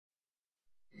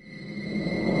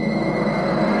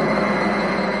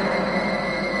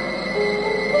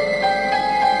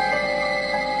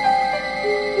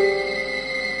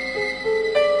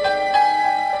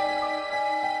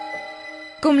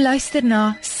Kom luister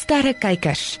na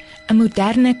Sterrekykers, 'n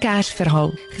moderne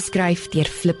Kersverhaal, geskryf deur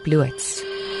Flip Loots.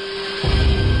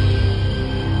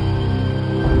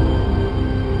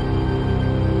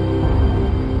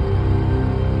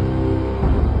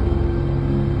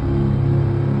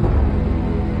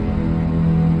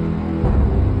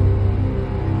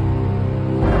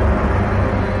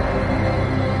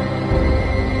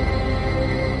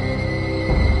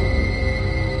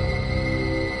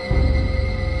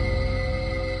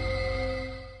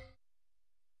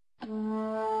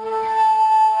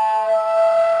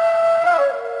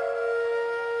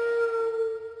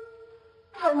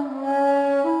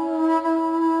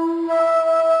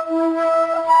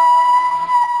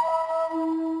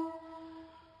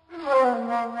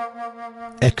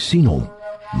 Ek sien hom,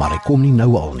 maar hy kom nie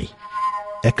nou al nie.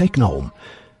 Ek kyk na hom,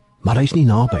 maar hy's nie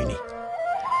naby nie.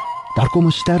 Daar kom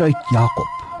 'n ster uit Jakob,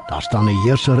 daar staan 'n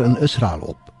heerser in Israel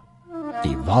op.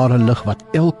 Die ware lig wat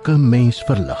elke mens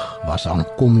verlig, was aan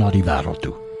kom na die wêreld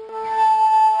toe.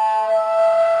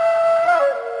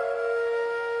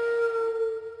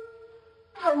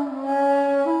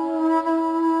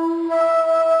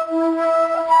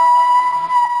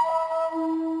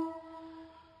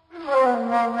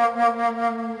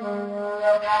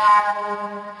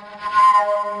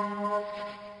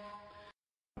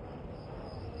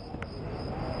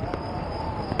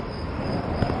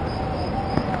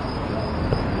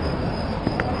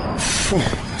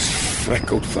 Dis vrek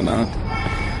koud vanaand.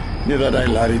 Nie dat hy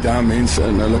laat die daar mense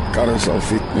in hulle karre sal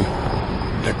fiet nie.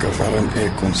 Lekker warm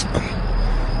aircons aan.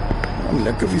 En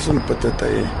lekker wie so'n pitte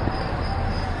tye.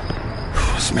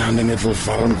 As my hande net wil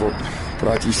warm word,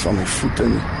 praat iets van my voete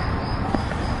nie.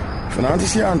 Vanaand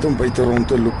is die aand om buite rond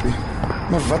te loop nie.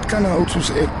 Maar wat kan 'n oud soos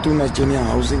ek doen as jy nie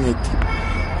 'n housing het?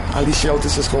 Al die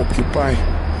shelters is geoccupy.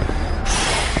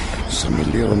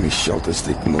 Simuleer om die shelters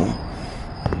te ignore.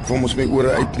 Ek moes my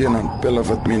ore uitleen aan pille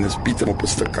wat menens bied op 'n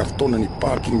stuk karton in die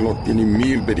parking lot teen die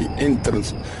muur by die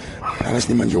entrance. Daar is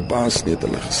niemand jou baas nie, het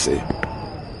hulle gesê.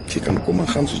 Jy kan kom en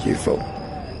gaan soos jy wil.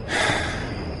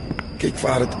 Kyk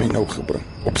waar het my nou gebring.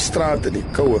 Op straat in die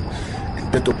koue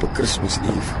en dit op 'n Kersfees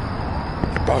Eve.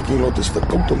 Die parking lot is te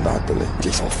koud om daar te lê.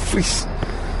 Jy sal vries.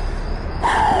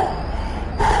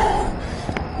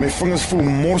 My vingers voel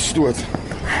mors dood.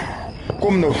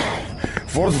 Kom nou,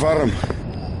 word warm.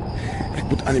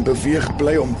 Ek moet aan die beweeg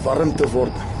bly om warm te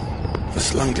word.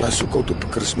 Was lanklaas so koud op 'n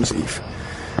Kersfees Eve.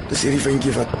 Dis hierdie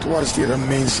ventjie wat dwars deur 'n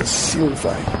mens se siel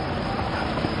vaai.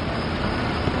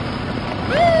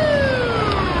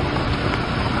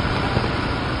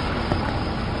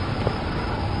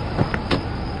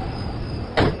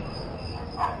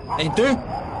 En toe?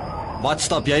 Wat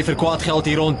stap jy vir kwaad geld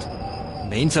hier rond?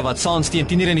 Mense wat saans teen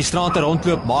 10 uur in die strate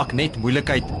rondloop, maak net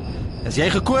moeilikheid. Is jy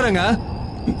gekoring, hè?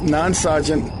 Nee,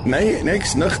 sergeant. Nee,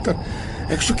 ek's nigter.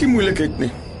 Ek soek nie moeilikheid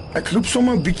nie. Ek loop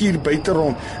sommer 'n bietjie hier buite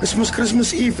rond. Is mos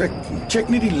Kersfees Eve. Ek check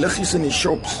net die liggies in die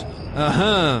shops.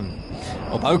 Aha.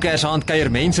 Op Oukersaand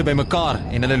kuier mense bymekaar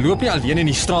en hulle loop nie alleen in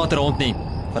die straat rond nie.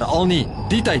 Veral nie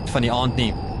die tyd van die aand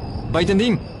nie.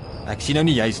 Buitendien, ek sien nou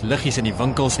nie juis liggies in die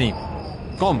winkels nie.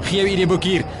 Kom, gee jou ID-boek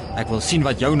hier. Ek wil sien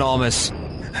wat jou naam is.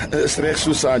 Is reg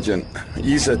so, sergeant.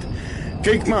 Hier is dit.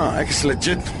 Kyk maar, ek is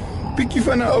legit. Bietjie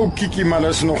van 'n ou kiekie, maar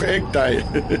dis nog ek daai.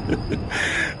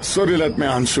 Sorry dat my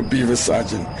hand so biewe,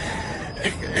 sergeant.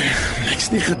 Ek's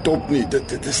nie gedop nie.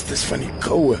 Dit is van die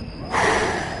koue.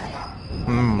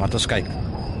 Wat ons kyk.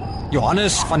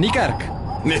 Johannes van die kerk.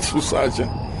 Net so,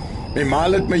 sergeant. My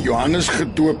ma het my Johannes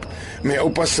gedoop, my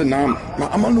oupa se naam, maar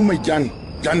almal noem my Jan.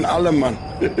 Jan Alleman.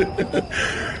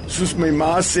 Soos my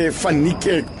ma sê, van die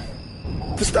kerk.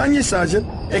 Verstaan jy, sergeant?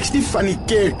 Ek's nie van die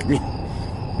kerk nie.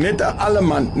 Net 'n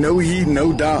Alleman, nou hier,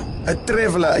 nou daar. 'n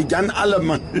traveler, 'n Jan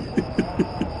Alleman.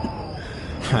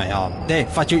 Ja, nee,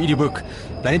 vat jou ID-boek.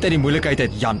 Bly net uit die moeilikheid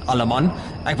uit, Jan Alleman.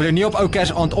 Ek wil jou nie op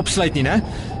Oukersaand opsluit nie, né?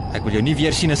 Ek wil jou nie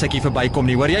weer sien as ek hier verbykom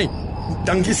nie, hoor jy?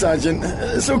 Dankie, sergeant.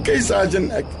 Is okay,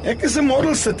 sergeant. Ek is 'n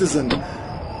model citizen.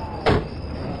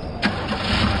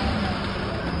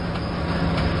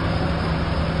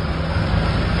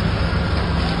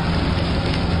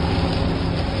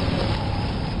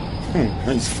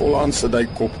 Hy is vol aan sy daai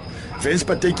kop. Wens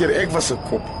partykeer ek was 'n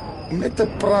kop. Om net te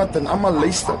praat en almal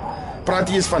luister. Praat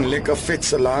jy eens van lekker vet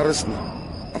salaris nie.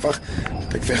 Wag,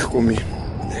 dat ek wegkom nie.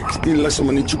 Ek is nie lus om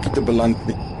in die tjoekie te beland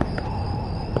nie.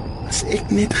 As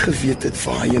ek net geweet het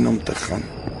waarheen om te gaan.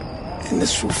 En dit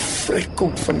is so vrek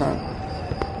koud vanaand.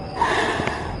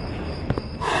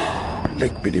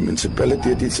 Lyk by die municipality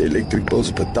het iets electric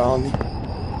bills betaal nie.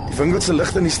 Die winkels se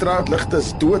ligte in die straatligte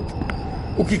is dood.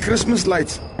 Ook die Christmas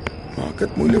lights. Maak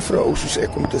dit moeilik vir 'n ou soos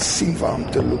ek om te sien waar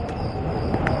om te loop.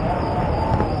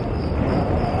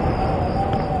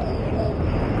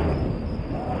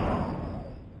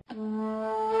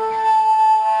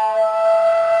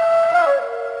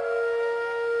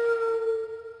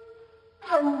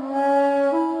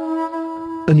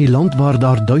 In die land waar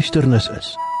daar duisternis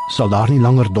is, sal daar nie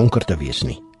langer donkerte wees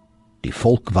nie. Die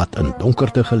volk wat in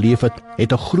donkerte geleef het,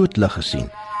 het 'n groot lig gesien.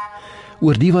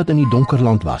 Oor die wat in die donker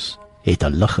land was, het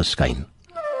 'n lig geskyn.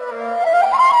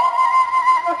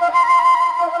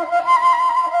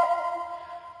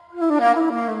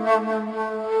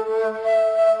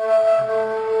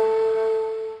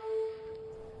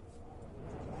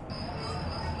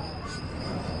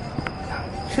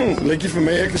 Lyk nie vir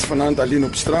my ek is vanaand alleen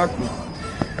op straat nie.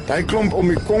 Daai klomp om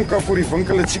die konka voor die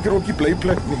winkel het seker ook nie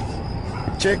blyplek nie.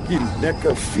 Check in,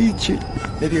 lekker fietsie,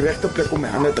 net die regte plek om my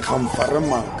hande te gaan warm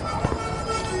maak.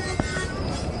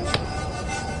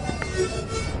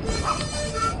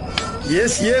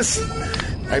 Yes.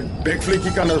 Hy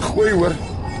bekvlekkie kan dit gooi hoor.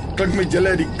 Klink met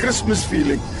julle die Christmas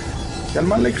feeling. Jan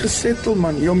man lyk gesettel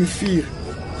man, hier om die vuur.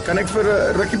 Kan ek vir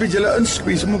 'n rukkie by julle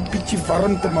insqueeze om 'n bietjie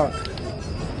warm te maak?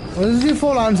 Ons is nie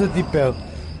vol aan sit die pel.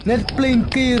 Net plain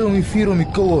keer om die vuur om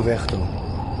die koue weg te hou.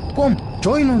 Kom,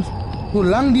 join ons. Hoe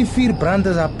lang die vuur brand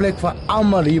is 'n plek vir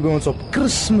almal hier by ons op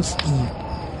Christmas Eve.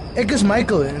 Ek is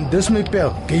Michael en dis my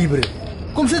pel, Gabriel.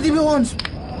 Kom sit hier by ons.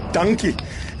 Dankie.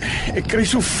 Ek kry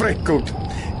so vrek koud.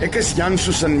 Ek is Jan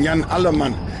soos in Jan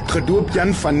Alleman, gedoop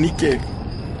Jan van die kerk.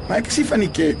 Maar ek is nie van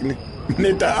die kerk nie,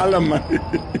 net 'n Alleman.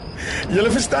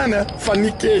 Julle verstaan hè, van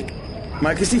die kerk.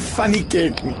 Maar ek is nie van die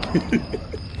kerk nie.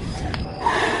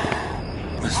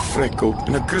 Dis vrek koud.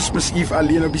 En 'n Christmas Eve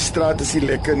alleen op die straat is nie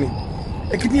lekker nie.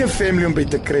 Ek het nie 'n family om by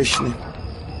te crash nie.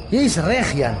 Jy's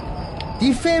reg, Jan.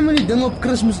 Die family ding op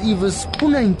Christmas Eve is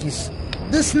poenentjies.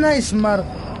 Dis nice, maar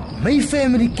my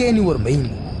family ken nie oor my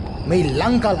nie. My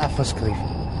lankal afgeskryf.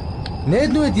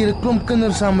 Net nou het hier 'n klomp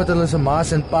kinders saam met hulle se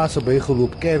ma's en pa's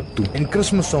bygeloop kerk toe en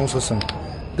Kersfees songs gesing.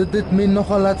 Dit my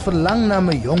nogal laat verlang na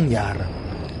my jong jare.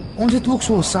 Ons het ook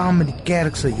so saam met die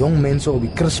kerk se jong mense op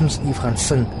die Kersfees Eve gaan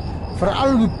sing.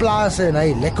 Veral op die plase en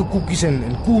hy lekker koekies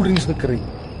en koeldrinks gekry.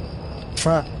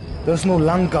 Maar dit is nou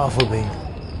lank al verby.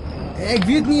 Ek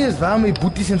weet nie eens waar my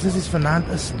boeties en sissies vanaand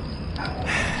is nie.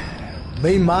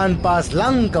 My ma en pa is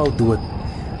lank al dood.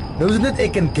 Nou is dit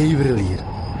ek en Gabriel hier.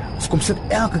 Ons kom sit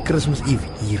elke Kersfees Eve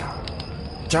hier.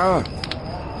 Tja,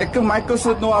 ek en Michael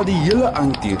sit nou al die hele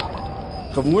aand hier.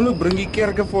 Gewoonlik bring die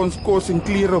kerke vir ons kos en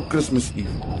klere op Kersfees Eve.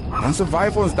 Dan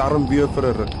survive ons daarom weer vir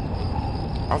 'n ruk.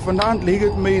 Maar vanaand lyk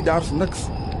dit my daar's niks.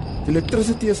 Die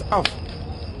elektrisiteit is af.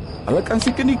 Hulle kan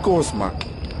seker nie kos maak.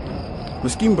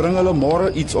 Miskien bring hulle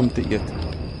môre iets om te eet.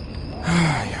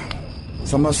 Ja.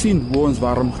 Sal maar sien hoe ons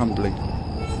warm gaan bly.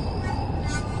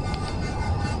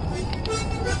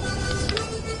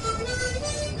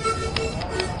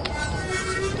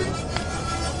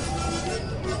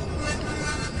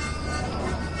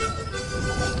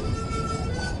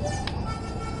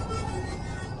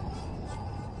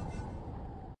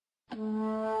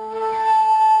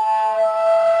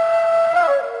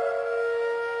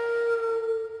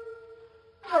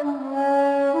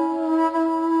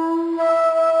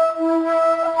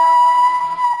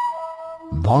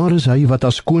 Waar is hy wat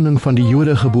as koning van die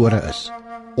Jode gebore is?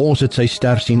 Ons het sy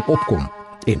ster sien opkom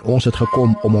en ons het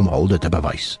gekom om hom hulde te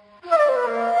bewys.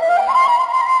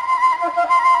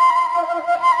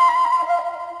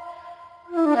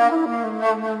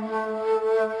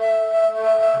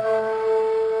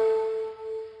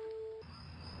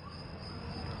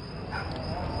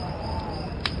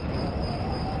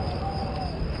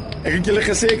 Ek het julle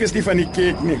gesê ek is nie van die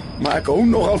kerk nie, maar ek hou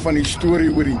nogal van die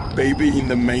storie oor die baby in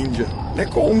the manger.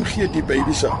 Lekker omgee die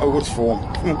baby se ouers vir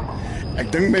hom.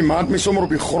 Ek dink my ma het my sommer op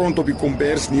die grond op die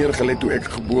kombers neergelê toe ek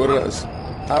gebore is.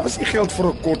 Daar was nie geld vir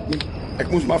 'n kot nie.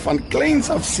 Ek moes maar van kleins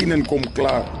af sien en kom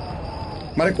klaar.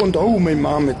 Maar ek onthou hoe my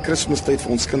ma met Kerstyd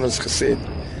vir ons kinders gesê het,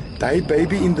 "Daai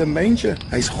baby in the manger,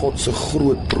 hy's God se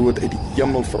groot brood uit die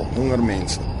hemel vir honger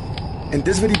mense." En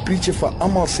dis wat die preacher vir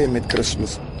almal sê met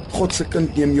Kersfees. God se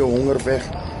kind neem jou honger weg.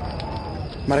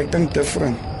 Maar ek dink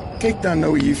different. Kyk dan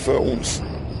nou hier vir ons.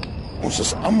 Ons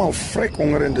is almal vrek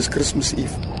honger en dis Kersfees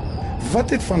Eve. Wat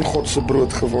het van God se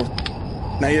brood geword?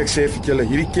 Nee, ek sê vir julle,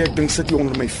 hierdie kerk ding sit nie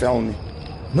onder my vel nie.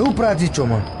 Nou praat jy,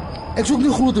 choma. Ek soek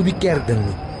nie groot op die kerk ding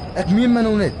nie. Ek meen my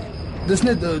nou net. Dis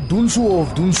net doen so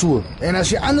of doen so. En as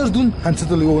jy anders doen, dan sit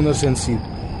hulle onder sensuur.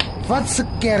 Wat se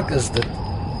kerk is dit?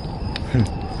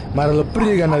 Maar hulle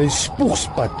preek na die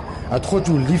spoegspad. Dat God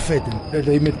jou liefhet en dat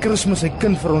hy met Kersfees sy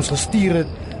kind vir ons gestuur het.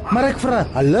 Maar ek vra,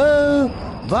 hallo,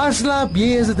 waar slaap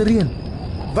jy as dit reën?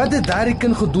 Wat het daardie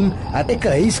kind gedoen dat ek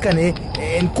 'n huis kan hê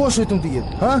en kos het om te eet?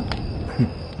 Huh?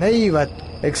 Nee, wat?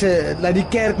 Ek sê, laat die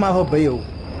kerk maar verby hou.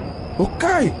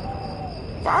 Okay.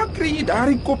 Waar kry jy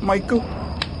daardie kop, Michael?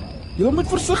 Jy moet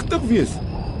versigtig wees.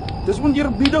 Dis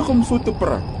oneerbiedig om so te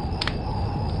praat.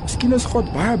 Miskien is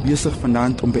God baie besig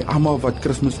vanaand om by almal wat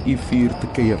Kersfees vier te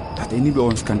kuier, dat hy nie by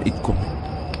ons kan uitkom nie.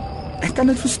 Ek kan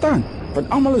dit verstaan, want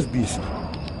almal is besig.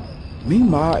 My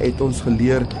ma het ons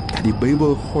geleer dat die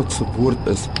Bybel God se woord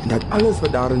is en dat alles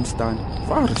wat daarin staan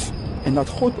waar is en dat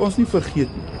God ons nie vergeet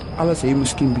nie, al is hy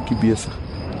miskien bietjie besig.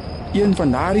 Een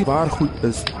van daardie waar goed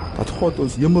is dat God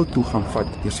ons hemel toe gaan vat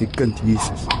deur sy kind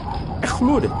Jesus. Ek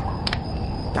glo dit.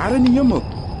 Daar in die hemel,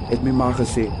 het my ma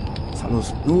gesê, sal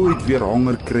ons nooit weer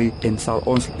honger kry en sal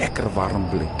ons lekker warm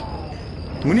bly.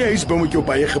 Moenie huisbou met jou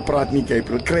baie gepraat nie,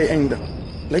 Gabriel, kry einde.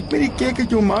 Lyk my die kek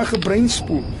het jou ma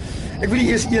gebreinspoel. Ek wil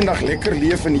nie eers eendag lekker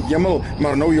leef in die hemel,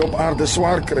 maar nou hier op aarde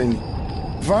swaar kry nie.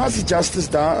 Waar is die justice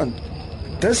daarin?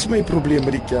 Dis my probleem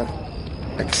met die kerk.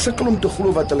 Ek sukkel om te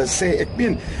glo wat hulle sê. Ek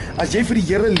meen, as jy vir die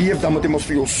Here leef, dan moet hy mos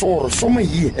vir jou sorg, sommer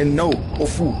hier en nou,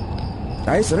 of hoe?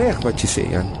 Hy is reg wat jy sê,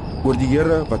 Jan, oor die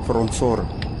Here wat vir ons sorg.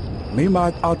 My ma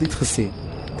het altyd gesê,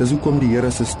 dis hoekom die Here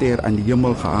se ster aan die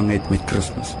hemel gehang het met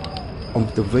Kersfees, om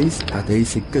te wys dat hy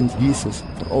sy kind Jesus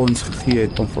vir ons gegee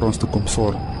het om vir ons te kom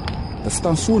sorg. Dit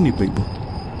staan so in die Bybel.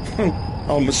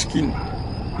 Al miskien.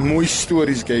 Mooi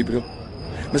stories, Gabriel.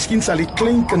 Miskien sal die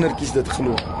klein kindertjies dit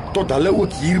glo, tot hulle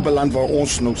ook hier beland waar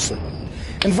ons nou sit.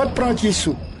 En wat praat jy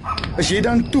so? As jy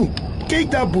dan toe, kyk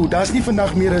daar bo, daar's nie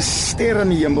vandag meer 'n ster in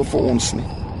die hemel vir ons nie.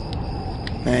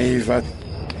 Nee, wat?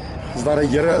 As daar 'n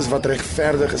Here is wat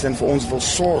regverdig is en vir ons wil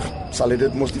sorg, sal hy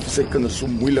dit mos nie vir sy kinders so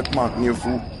moeilik maak nie, of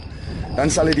hoe? Dan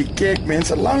sal hy die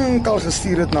kerkmense lankal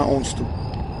gestuur het na ons toe.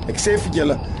 Ek sê vir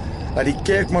julle, dat die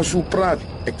kerk maar so praat,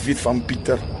 ek weet van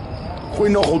Pieter. Gooi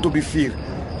nog hout op die vuur,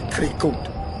 ek kry koud.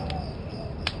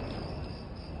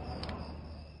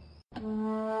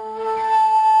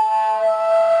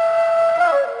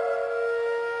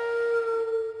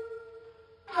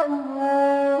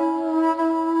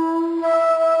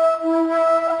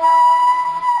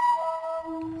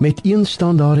 Met een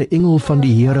staan daar 'n engel van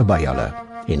die Here by hulle,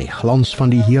 en die glans van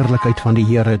die heerlikheid van die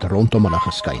Here het rondom hulle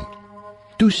geskyn.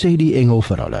 Toe sê die engel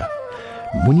vir hulle,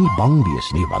 moenie bang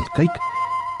wees nie, want kyk,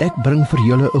 ek bring vir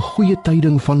julle 'n goeie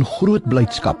tyding van groot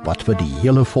blydskap wat vir die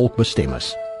hele volk bestem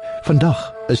is.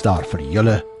 Vandag is daar vir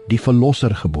julle die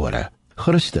Verlosser gebore,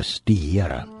 Christus die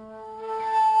Here.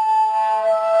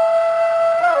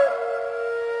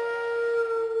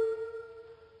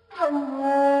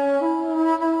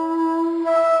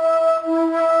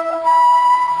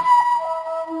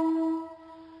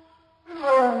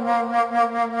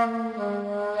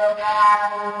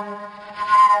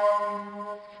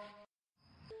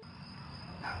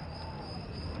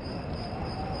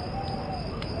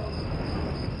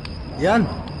 Jan,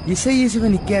 jy sê jy is nie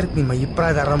van die kerk nie, maar jy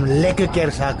praat daarom lekker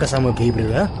kersake saam met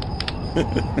Gabriel, hè?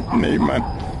 Nee man,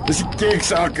 dis die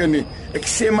kerksake nie. Ek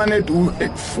sê maar net hoe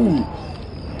ek voel.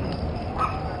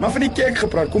 Maar van die kerk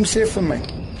gepraat, kom sê vir my,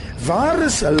 waar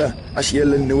is hulle as jy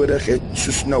hulle nodig het,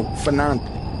 soos nou, vanaand?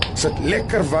 Sit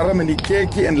lekker warm in die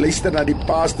kerkie en luister na die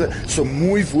paaste so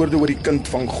mooi woorde oor die kind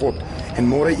van God. En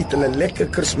môre eet hulle lekker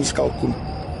Kersfeeskalkoen.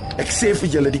 Ek sê vir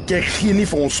julle, die kerk gee nie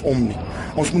vir ons om nie.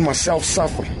 Ons moet maar self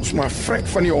suffer. Ons moet maar vrek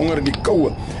van die honger en die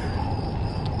koue.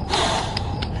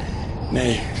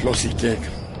 Nee, los die kerk.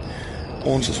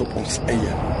 Ons is op ons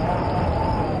eie.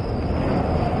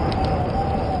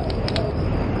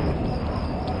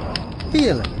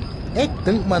 Julle, ek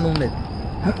dink maar nou net,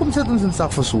 hoekom sit ons in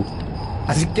safversoek?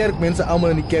 As die kerkmense almal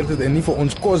in die kerk sit en nie vir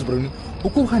ons kos bring nie,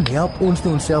 hoekom gaan help ons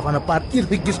nie onsself aan 'n paar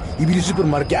eetgoedjies hier by die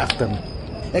supermark agter nie?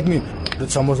 Ek meen,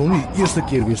 dit sal mos nog nie die eerste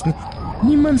keer wees nie.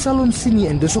 Niemand sal ons sien nie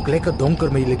en dis ook lekker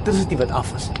donker met elektrisiteit wat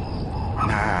af is.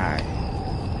 Nee,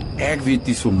 ek weet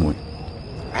nie so mooi.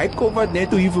 Hy kom wat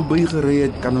net hier verby gery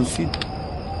het, kan ons sien.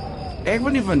 Ek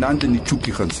wil nie vanaand in die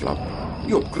tjoekie gaan slaap.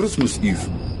 Nie op Kersfees.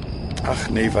 Ag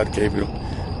nee, wat Gabriel.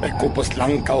 My kop is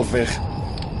lankal weg.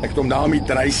 Ek het hom daar met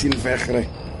Drie sien wegry.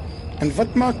 En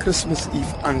wat maak Kersfees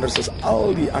anders as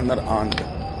al die ander aande?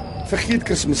 Vergeet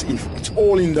Kersfees, it's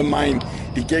all in the mind.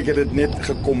 Die kerk het dit net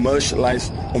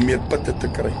gecommercialize om meer pitte te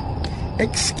kry. Ek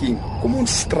skien, kom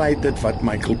ons stryd dit wat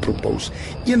Michael propose.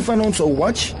 Een van ons sal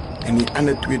watch en die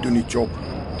ander twee doen die job.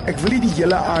 Ek wil nie die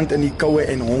hele aand in die koue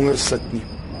en honger sit nie.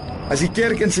 As die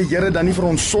kerk en sy Here dan nie vir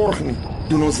ons sorg nie,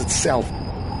 doen ons dit self.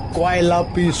 Kwaai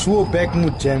lappie, so bek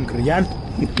moet jam Jan.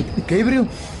 Gabriel,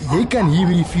 jy kan hier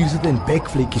by die vuur sit en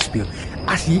bekvletjies speel.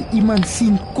 As jy iemand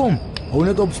sien kom, hou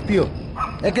net op speel.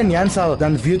 Ek en Jan sal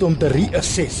dan weet om te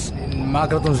reassess en maak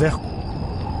dat ons wegkom.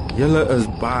 Julle is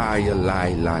baie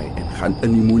laai en gaan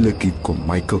in die moeilikheid kom,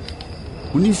 Michael.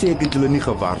 Moenie sê ek het julle nie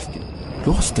gewaarsku.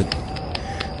 Los dit.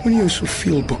 Moenie jou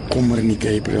soveel bekommer nie,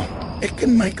 Gabriel. Ek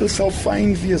en Michael sal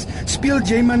fyn wees. Speel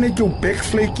jy maar net jou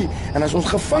bekvletjie en as ons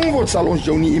gevang word, sal ons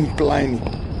jou nie imply nie.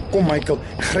 Kom Michael,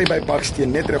 ek gryp by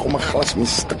baksteen net reg om 'n glas met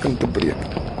stikking te breek.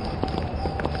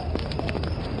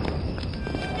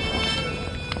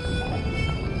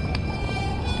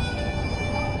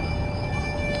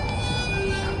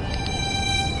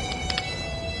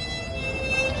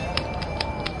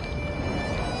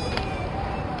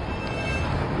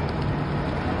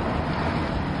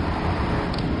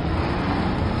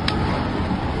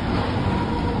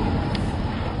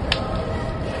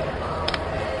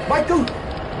 Michael,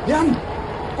 Jan,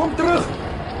 kom terug.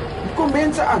 Hier kom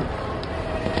mense aan.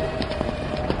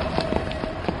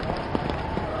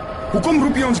 Hoekom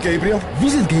roep jy ons Gabriel? Wie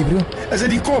is dit, Gabriel? Is dit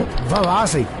die kop? Waar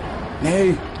was hy?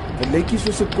 Nee, dit lyk nie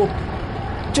soos 'n kop.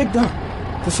 Check daar.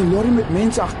 Dis 'n lorry met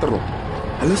mense agterop.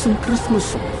 Hulle is in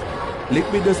Kersfees.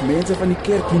 Lyk my dis mense van die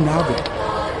kerk hier naby.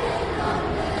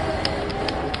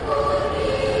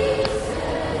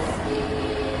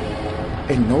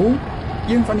 En nou,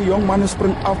 een van die jong manne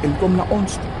spring af en kom na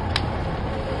ons toe.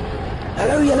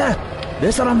 Hallo julle.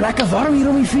 Dis al lekker warm hier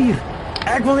om die vuur.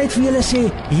 Ek wil net vir julle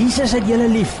sê, Jesus het julle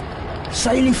lief. Sy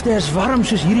liefde is warm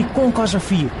soos hierdie konkas se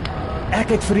vuur. Ek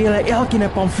het vir julle elkeen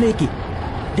 'n pamfletjie.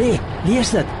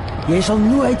 Lees dit. Jy sal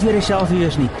nooit weer dieselfde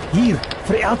wees nie. Hier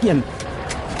vir elkeen.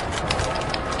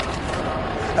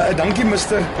 Dankie,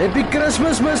 mister. Happy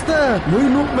Christmas, mister. Mooi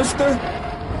nog, mister.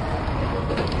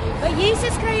 By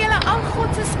Jesus kry julle al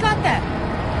God se skatte.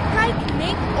 Kyk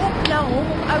net op na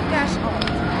hom op Oukersaand.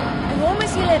 En hom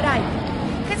is julle ryk.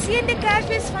 Geseënde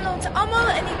Kersfees van ons almal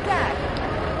in die kerk.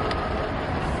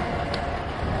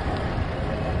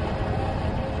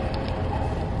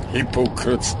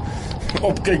 Hypocrites.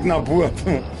 Opkyk na bo.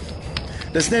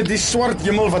 Dis net die swart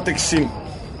hemel wat ek sien.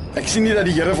 Ek sien nie dat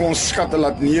die Here vir ons skatte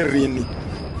laat neerreën nie.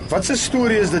 Wat 'n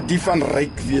storie is dit die van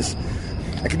ryk wees?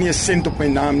 Ek het nie 'n sent op my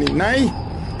naam nie. Nee,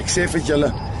 ek sê vir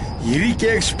julle, hierdie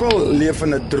kerkspul leef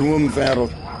in 'n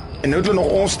droomwêreld. En nou het hulle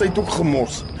nog ons tyd ook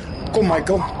gemors. Kom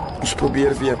Michael, ons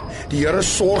probeer weer. Die Here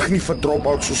sorg nie vir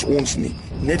drop-outs soos ons nie,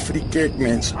 net vir die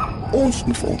kerkmense. Ons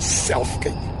moet vir onsself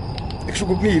kyk. Ek soek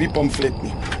ook nie hierdie pamflet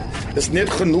nie. Dis net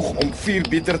genoeg om 4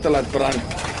 bitter te laat brand.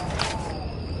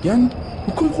 Jan,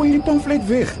 hoekom gooi jy die pamflet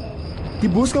weg? Die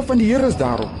boodskap van die Here is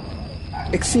daarop.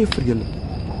 Ek sê vir julle,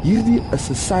 hierdie is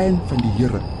 'n sein van die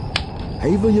Here.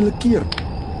 Hy wil julle keer.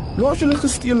 Los julle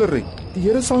gesteelery. Die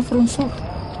Here sal vir ons sorg.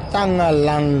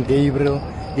 Tangalang, Gabriel.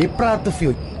 Jy praat te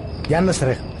veel. Jan is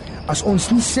reg. As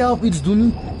ons nie self iets doen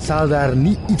nie, sal daar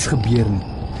nie iets gebeur nie.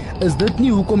 Is dit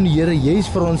nie hoekom die Here juis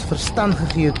vir ons verstand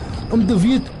gegee het om te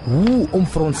weet hoe om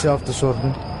vir onsself te sorg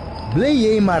nie? Bly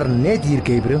jy maar net hier,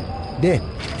 Gabriel.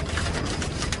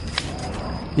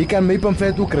 Jy kan my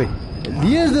pamflet ook kry.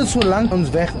 Lees dit solank ons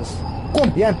weg is.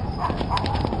 Kom, Jan.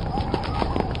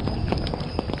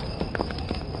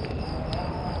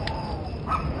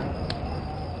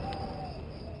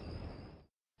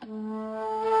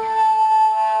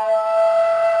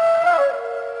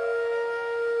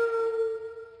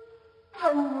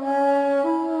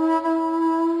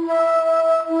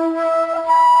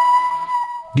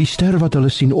 Die ster wat hulle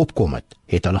sien opkom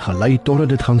het hulle gelei totdat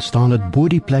dit gaan staan het bo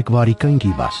die plek waar die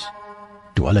kindjie was.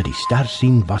 Toe hulle die ster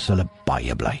sien, was hulle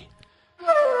baie bly.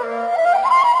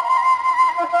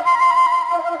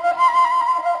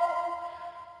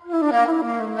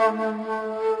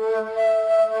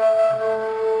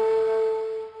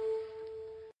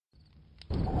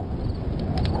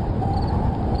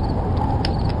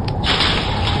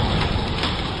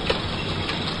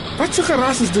 Wat 'n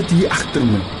geras is dit hier agter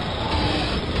my?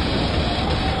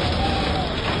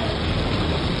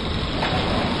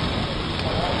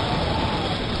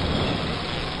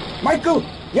 Michael,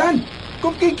 Jan,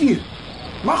 kom kyk hier.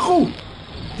 Mag gou.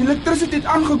 Die elektrisiteit het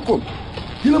aangekom.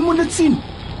 Julle moet dit sien.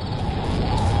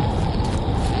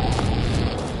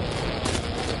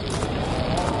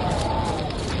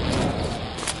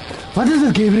 Wat is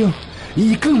dit, Gabriel?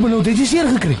 Jy klink benoud, het jy seer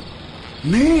gekry?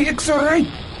 Nee, ek sou ry.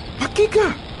 Maar kyk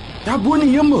daar bo in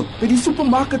die hemel, by die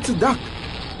supermark se dak.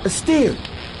 'n Ster.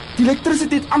 Die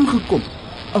elektrisiteit het aangekom.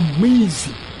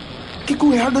 Amazing. Kyk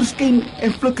hoe helder skyn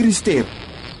en flikker die ster.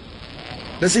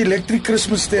 Dis 'n elektriese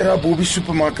Kersfeesster op die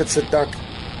supermark se dak.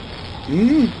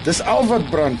 Dis al wat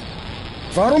brand.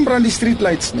 Waarom brand die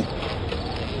streetlights nie?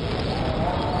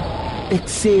 Ek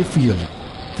sê vir julle,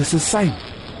 dis 'n sein.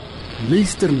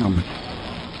 Luister na my.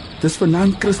 Dis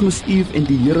vanaand Kersfees Eve en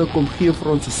die Here kom gee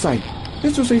vir ons 'n sein.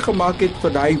 Net soos hy gemaak het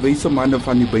vir daai wyse manne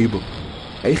van die Bybel.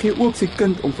 Hy gee ook sy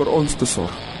kind om vir ons te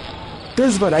sorg.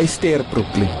 Dis wat hy ster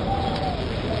prokleem.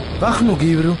 Wag nog,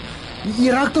 Gabriel.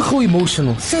 Jy raak te gou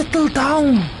emotional. Settle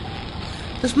down.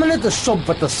 Dis maar net 'n shop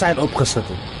wat 'n sein opgesit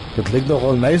het. Dit lyk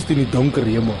nogal nice in die donker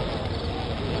hemel.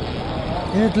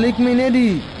 En dit lyk my net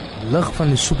die lig van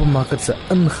die supermark se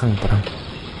ingang brand.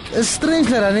 Is strange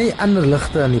dat daar nie ander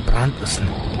ligte aan die brand is nie.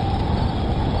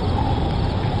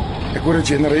 Ek hoor 'n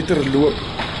generator loop.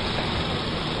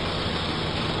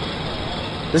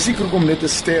 Dis seker kom net 'n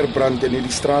ster brand en nie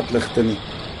die straatligte nie.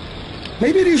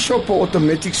 Maybe die shop 'n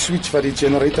automatic switch wat die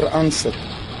generator aansit.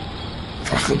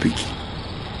 Wag 'n bietjie.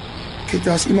 Kyk,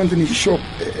 daar's iemand in die shop.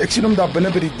 Ek sien hom daar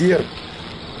binne by die deur.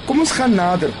 Kom ons gaan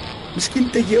nader. Miskien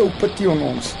het jy 'n pity aan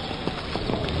ons.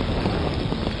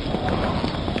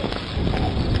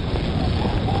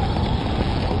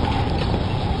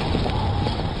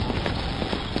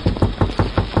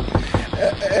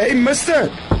 Hey, mister.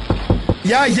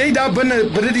 Ja, jy daar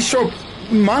binne die shop.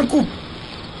 Maak oop.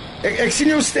 Ek sien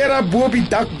jou ster bo op die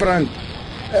dak brand.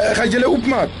 Gaan julle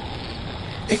oopmaak?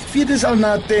 Ek weet dit is al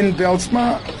na 10 bels,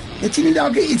 maar het jy nie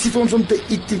dalk ietsie vir ons om te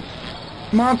eet?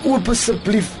 Maak oop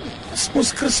asseblief. Dis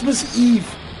mos Kersfees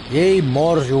Eve. Jy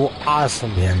mors jou asem,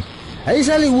 man. Hy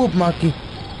sal nie oopmaak nie.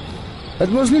 Dit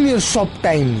mos nie meer shop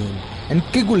time nie. En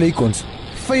kyk hoe lyk ons.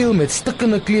 Vuil met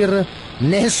stikkende klere,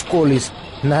 neskollies.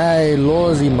 Nee,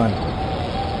 losie man.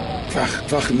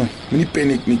 Wag man, moenie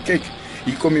paniek nie. Kyk,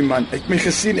 hier kom die man. Ek het my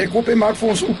gesien. Ek hoop hy maak vir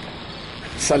ons oop.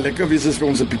 Sal lekker wees as vir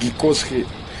ons 'n bietjie kos gee.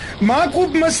 Maak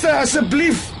oop, mister,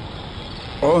 asseblief.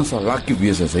 Ons sal lucky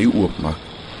wees as hy oopmaak.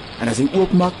 En as hy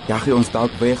oopmaak, jag hy ons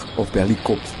dalk weg of bel die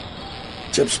cops.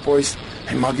 Chips boys,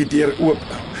 hy maak die deur oop.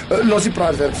 Los die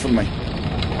praatwerk vir my.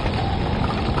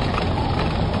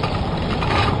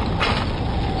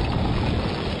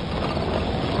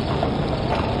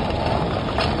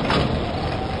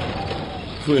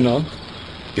 Goeienaand.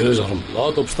 Julle is al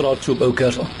laat op straat so op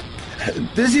Oukersaand.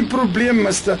 Dis die probleem,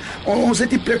 mister. Ons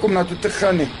het nie plek om na toe te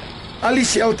gaan nie. Al die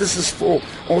shelters is vol.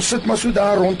 Ons sit maar so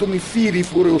daar rondom die vuur hier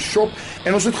voor ons shop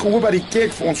en ons het gehoop dat die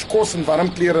kerk vir ons kos en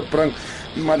warm klere bring,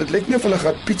 maar dit lyk nie of hulle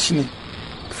gaan pitch nie.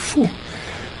 Foe.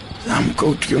 I'm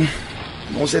koud, jong.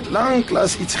 Ons het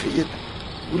lanklaas iets geëet.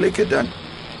 Hoe lyk dit dan?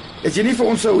 Het jy nie vir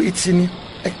ons sou iets sien nie?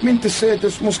 Ek meen te sê dit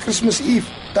is mos Christmas Eve,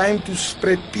 time to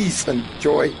spread peace and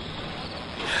joy.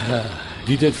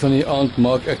 Die tyd van die aand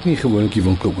maak ek nie gewoonlik die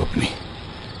winkel oop nie.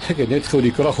 Ek het net gou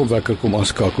die kragopwekker kom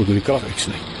aanskakel toe die krag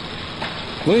uitsny.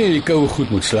 Wanneer die koue goed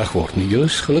moet sleg word nie, jy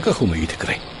is gelukkig om my hier te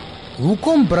kry.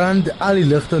 Hoekom brand al die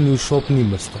ligte in jou shop nie,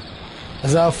 mister?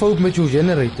 Is daar 'n fout met jou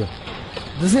generator?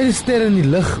 Dis net die ster in die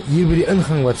lig hier by die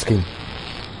ingang wat skyn.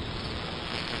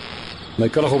 My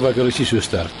kragopwekker is nie so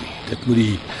sterk nie. Dit moet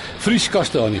die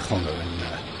vrieskaste aan die gang hou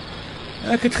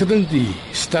en ek het gedink die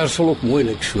ster sal ook mooi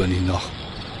lyk so in die nag.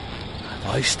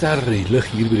 Daai ster in die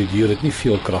lig hier by die deur het nie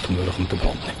veel krag nodig om te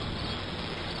brand nie.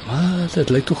 Maar dit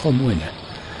lyk tog al mooi, né?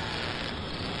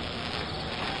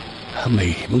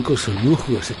 My winkel se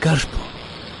logo is 'n kersboom.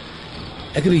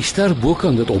 Ek het die ster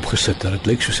bokant dit opgesit dat dit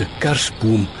lyk soos 'n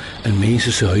kersboom in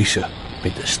mense se huise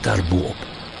met 'n ster bo-op.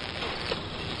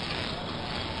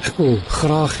 Ek wil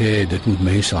graag hê dit moet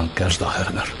mense aan Kersdag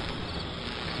herinner.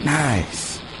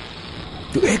 Nice.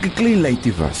 Toe ek 'n klein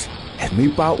laaitjie was, het my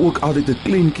pa ook altyd 'n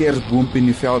klein kersboompie in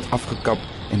die veld afgekap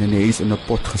en in die huis in 'n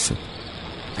pot gesit.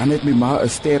 Dan het my ma 'n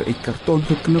ster uit karton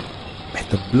geknip met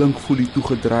 'n blinkfolie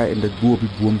toegedraai en dit bo op die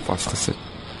boom vasgesit.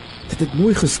 Dit het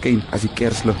mooi geskyn as die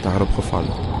kerslig daarop geval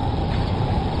het.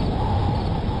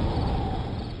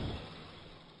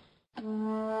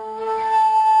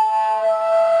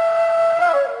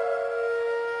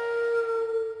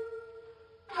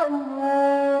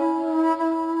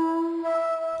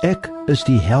 Ek is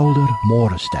die helder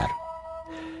môrester.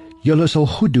 Julle sal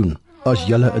goed doen as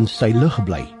julle in sy lig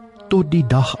bly tot die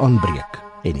dag aanbreek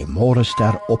en die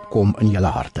môrester opkom in julle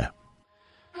harte.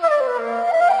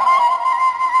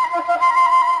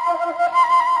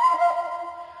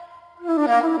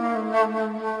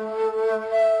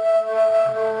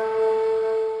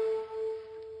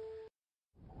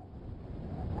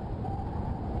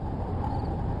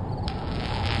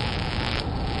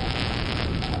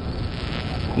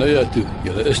 Nou ja toe,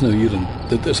 julle is nou hier en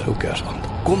dit is Oukersaand.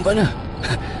 Kom binne.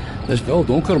 Dis wel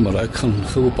donker, maar ek gaan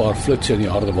gou 'n paar flitsse in die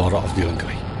hardeware afdeling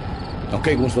kry. Dan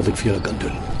kyk ons wat ek vir julle kan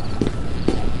doen.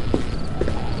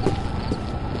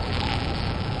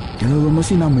 Julle wil mos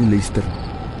nie na my luister,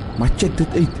 maar check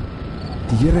dit uit.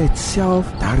 Die Here het self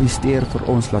daardie ster vir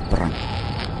ons laat brand.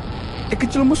 Ek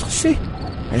het julle mos gesê,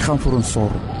 hy gaan vir ons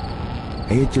sorg.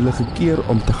 Hy het julle gekeer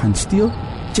om te gaan steel.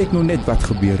 Check nou net wat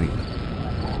gebeur hier.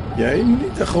 Jy moet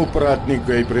nie te gou praat nie,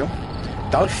 Gabriel.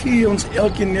 Dalk gee jy ons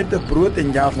elkeen net 'n brood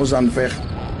en jaag ons aan weg.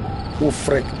 O,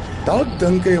 frek. Dalk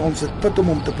dink hy ons het put om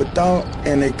hom te betaal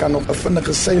en hy kan nog 'n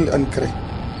vinnige seil inkry.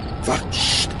 Wag,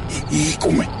 hier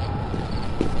kom hy.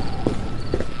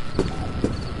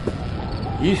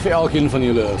 Hier is vir elkeen van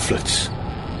julle 'n flits.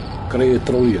 kry 'n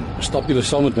trolly en stap julle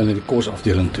saam met my na die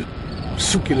kosafdeling toe.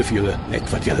 Soek julle vir julle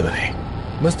net wat julle wil hê.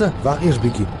 Mister, wag eers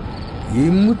bietjie. Jy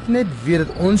moet net weet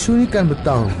dat ons jou nie kan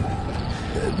betaal nie.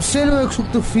 Sê nou ek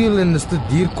soek te veel en dis te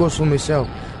duur kos vir myself.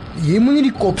 Jy moet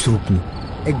nie die kops roep nie.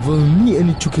 Ek wil nie in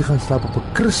die chookie gaan slaap op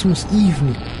 'n Kersfees Eve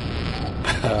nie.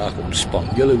 Ag, ontspan.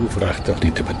 Julle hoef regtig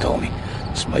nie te betaal nie.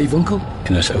 Dis my winkel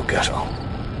en dis Oukersaand.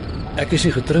 Ek is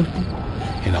nie getroud nie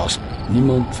en daar's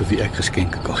niemand vir wie ek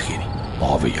geskenke kan gee nie,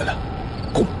 behalwe julle.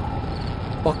 Kom.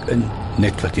 Pak in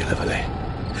net wat julle wil hê.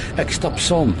 Ek stap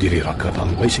saam deur die rakke,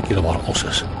 dan wys ek julle waar ons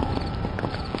is.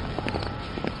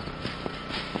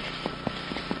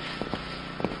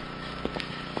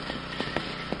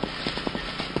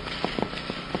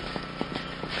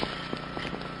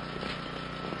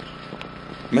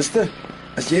 Mister,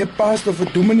 as jy 'n pastor of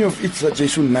 'n dominee of iets wat jy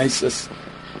so nice is.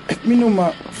 Ek meen nou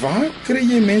maar, waar kry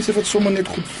jy mense wat sommer net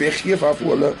goed weggee waarvoor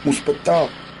hulle moes betaal?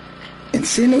 En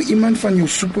sê nou iemand van jou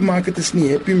supermark is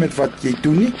nie happy met wat jy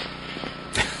doen nie?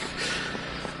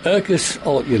 Ek is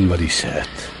al een wat die sê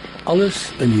het.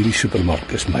 Alles in hierdie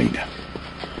supermark is myne.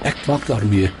 Ek maak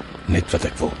daarmee net wat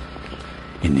ek wil.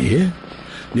 En nee,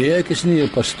 ek is nie 'n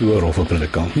pastoor of 'n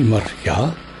predikant nie, maar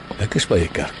ja, ek is by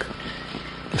 'n kerk.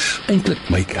 Dis eintlik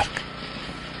my kerk.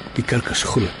 Die kerk is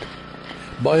groot.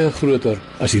 Baie groter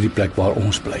as hierdie plek waar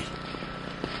ons bly.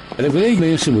 En ek wil hê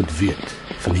mense moet weet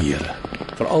van die Here,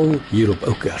 veral hier op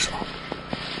Oukersaand.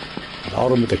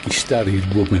 Daarom het ek die ster hier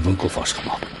bo op my winkel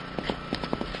vasgemaak.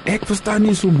 Ek verstaan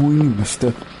nie so mooi nie,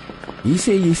 mister. Jy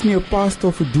sê jy's nie 'n pastor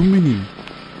of 'n dominee nie,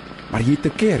 maar jy het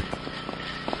 'n kerk.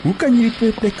 Hoe kan jy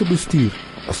twee plekke bestuur?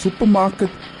 'n Supermark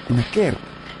en 'n kerk?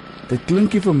 Dit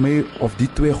klink nie vir my of die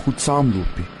twee goed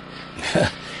saamloop nie.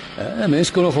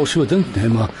 Mense kan nogal so dink, nee,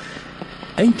 maar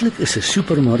eintlik is 'n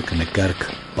supermark en 'n kerk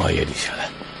baie dieselfde.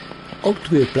 Al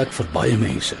twee plek vir baie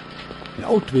mense. En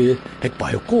al twee het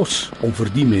baie kos om vir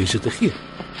die mense te gee.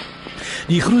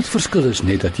 Die groot verskil is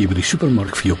net dat jy by die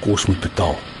supermark vir jou kos moet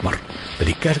betaal, maar by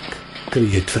die kerk kry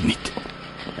jy dit verniet.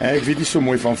 Ek weet nie so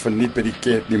mooi van verniet by die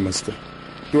kerk nie, mister.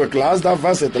 Toe ek laas daar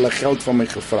was, het hulle geld van my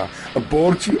gevra, 'n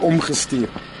bordjie omgestuur.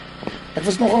 Ek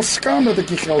was nogal skaam dat ek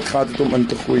die geld gehad het om in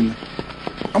te gooi nie.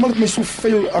 Almal het my so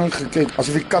veel aangekyk,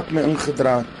 asof die kat my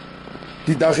ingedra het.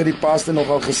 Die dag het die pastor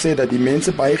nogal gesê dat die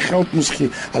mense baie geld moes gee.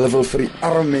 Hulle wil vir die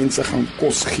arme mense gaan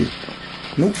kos gee.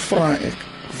 Nou vra ek,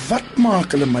 wat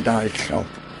maak hulle met daai geld?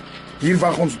 Hier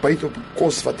wag ons buite op die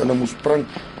kos wat hulle moes bring,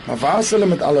 maar waar is hulle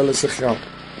met al hulle se geld?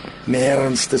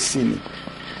 Nêrens te sien nie.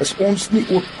 Is ons nie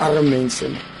ook arme mense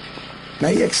nie?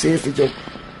 Nee, ek sê vir jou,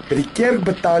 by die kerk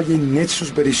betaal jy net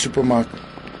soos by die supermark.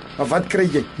 Maar wat kry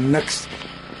jy? Niks.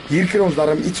 Hier kry ons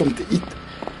daarom iets om te eet.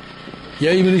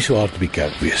 Jy moet nie so hard op die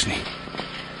kerk wees nie.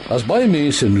 Daar's baie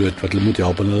mense in nood wat hulle moet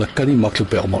help en hulle kan nie maklik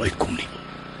by almal uitkom nie.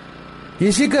 Jy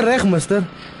is seker reg, mister.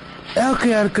 Elke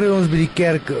jaar kry ons by die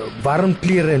kerk warm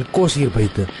klere en kos hier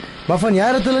buite. Maar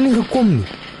vanjaar het hulle nie gekom nie.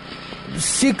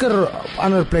 Seker op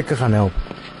ander plekke gaan help.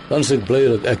 Dan is ek bly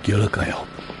dat ek julle kan help.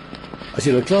 As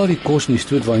julle klaar die kos in die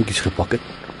stootwaandjies gepak het,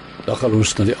 dan gaan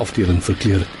ons na die afdeling vir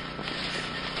klere.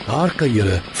 Daar kan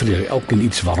julle vir julle elkeen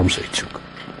iets warms uitsoek.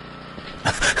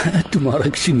 Toe maar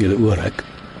ek sien julle oor ek.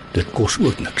 Dit kos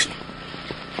ook niks nie.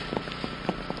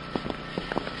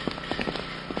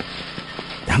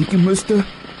 Dankie, mister.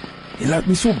 Jy laat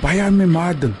my so baie aan my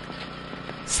ma dink.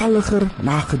 Saliger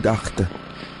nagedagte.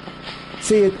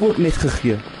 Sy het ook net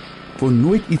gegee, vir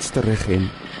nooit iets terug hê,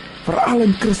 veral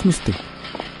in Kersfeestyd.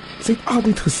 Sy het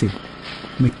altyd gesê,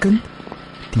 my kind,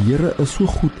 die Here is so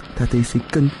goed dat hy sy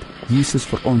kind Jesus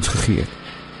vir ons gegee het.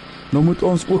 Nou moet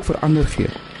ons ook vir ander gee.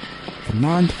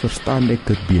 Vanaand verstaan ek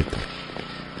dit beter.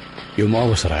 Jou ma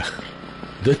was reg.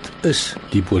 Dit is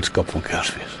die boodskap van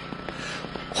Kersfees.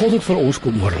 God het vir ons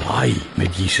kom oorlaai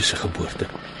met Jesus se geboorte.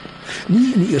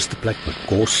 Nie in die eerste plek met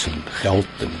kos en geld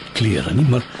en klere nie,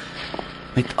 maar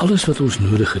met alles wat ons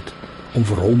nodig het om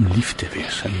vir hom lief te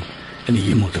wees en in die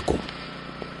hemel te kom.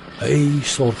 Hy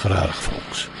sorg regtig vir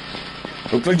ons.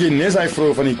 Hoe klink jy nes hy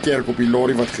vrou van die kerk op die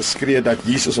lorry wat geskree het dat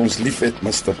Jesus ons liefhet,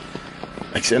 mister?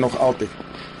 Ek sê nog altyd,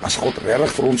 as God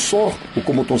regtig vir ons sorg,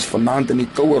 hoekom moet ons vanaand in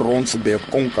die koue rondsit by 'n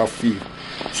konka vuur,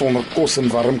 sonder kos en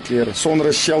warm klere, sonder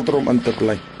 'n shelter om in te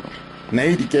bly?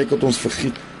 Nee, die kerk het ons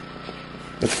vergiet.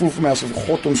 Dit voel vir my asof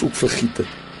God ons ook vergiet het.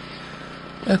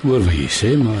 Ek hoor wat jy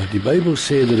sê, maar die Bybel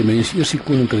sê dat die mens eers die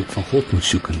koninkryk van God moet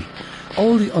soek en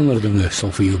al die ander dinge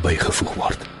sal vir jou bygevoeg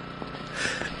word.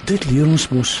 Dit leer ons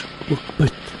mos ook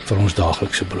bid vir ons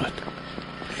daaglikse brood.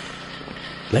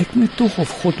 Lyk my tog of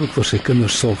God ook vir sy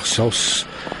kinders sorg, selfs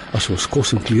as ons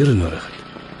kos en klere nodig het.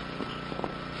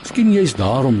 Miskien juist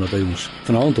daarom dat hy ons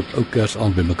vanaand op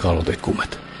Oukersaand by mekaar uitkom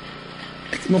het.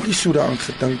 Ek het nog nie so daaraan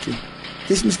gedink nie.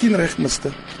 Jy's miskien reg,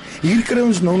 mister. Hier kry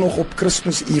ons nou nog op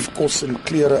Kersfees Eve kos en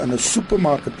klere in 'n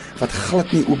supermark wat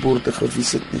glad nie oorboorde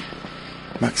gewees het nie.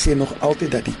 Maar ek sê nog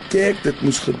altyd dat die kerk dit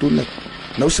moes gedoen het.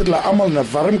 Nou sit hulle almal in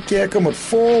 'n warm kerk met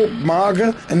vol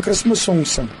mage en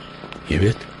Kersfeessongs sing. Jy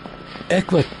weet,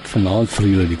 ek wat vanaand vir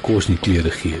julle die kos en die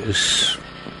klere gee, is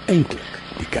eintlik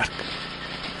die kerk.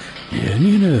 Ja,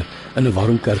 nie in 'n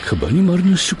warm kerkgebou nie, maar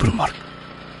in 'n supermark.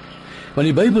 Want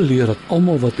die Bybel leer dat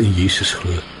almal wat in Jesus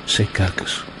glo, sy kerk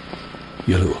is.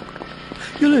 Julle ook.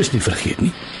 Julle is nie vergeet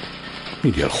nie.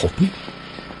 Nie deur God nie.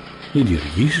 Nie deur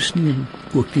Jesus nie, en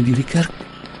ook nie deur die kerk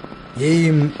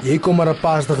nie. Jy kom maar 'n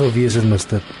paastige wese,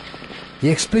 mister. Jy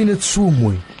explain dit so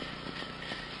mooi.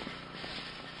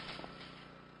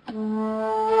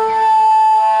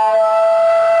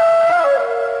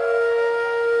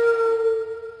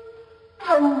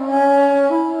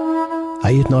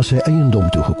 Hy het na sy eiendom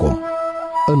toe gekom.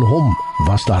 In hom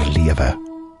was daar lewe.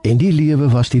 En die lewe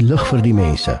was die lig vir die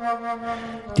mense.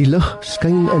 Die lig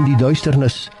skyn in die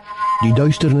duisternis. Die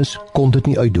duisternis kon dit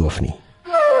nie uitdoof nie.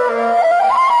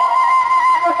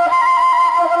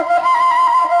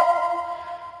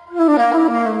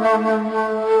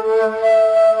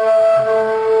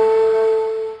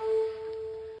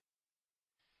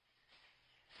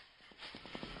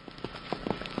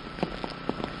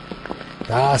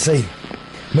 Daar sê,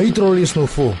 my trolley is nou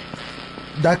vol.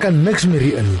 Daar kan niks meer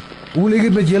hier in nie. Hoe lyk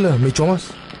dit met julle, my chommas?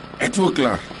 Ek voel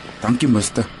klaar. Dankie,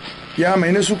 mister. Ja,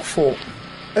 myne is ook vol.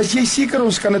 Is jy seker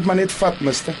ons kan dit maar net vat,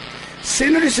 mister? Sê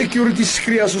nou die security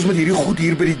skree as ons met hierdie goed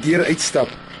hier by die deur uitstap.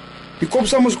 Die cops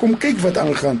sal ons kom kyk wat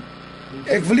aangaan.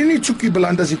 Ek wil nie tjoekie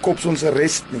beland as die cops ons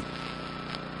arrest nie.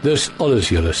 Dis alles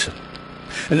julle sin.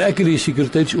 En ek het die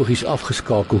sekuriteitsoogies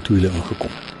afgeskakel toe hulle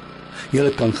ingekom het.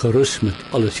 Julle kan gerus met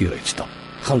alles hier uitstap.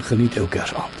 Gaan geniet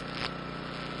Oukersaand.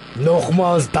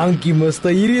 Nogmaals dankie,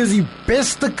 mister. Hierdie is die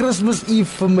beste Kersfees Eve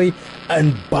vir my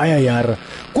in baie jare.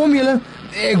 Kom julle,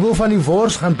 ek wil van die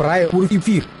wors gaan braai oor die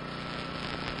vuur.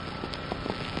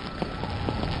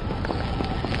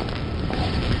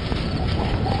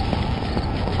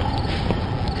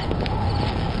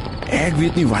 Ek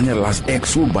weet nie wanneer laas ek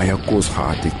so baie kos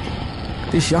gehad het.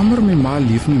 Dis jammer my ma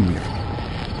leef nie meer.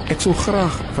 Ek sou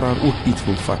graag vir haar ook iets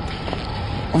wil vat.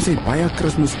 Ons het baie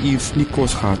Kersfees Eves nie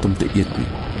kos gehad om te eet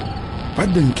nie.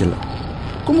 Wat dink julle?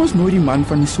 Kom ons nooi die man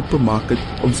van die supermark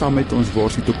om saam met ons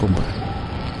worsie te kom braai.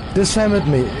 Dis fyn met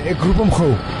my. Ek roep hom gou.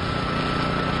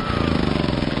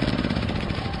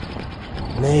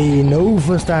 Nee, nou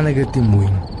verstaan ek dit nie mooi.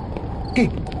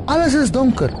 Kyk, alles is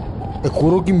donker. Ek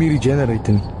hoor ook nie meer die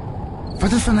generator nie.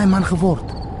 Wat het van hy man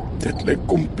geword? Dit lyk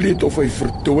kompleet of hy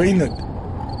verdwyn het.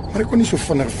 Maar ek kon nie so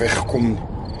vinnig wegkom nie.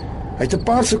 Hy het 'n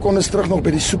paar sekondes terug nog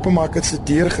by die supermark se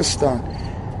deur gestaan.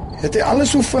 Het hy alles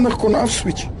so vinnig kon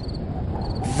afswitch?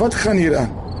 Wat gaan hier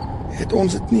aan? Het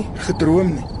ons dit nie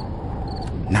gedroom nie?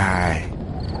 Nee,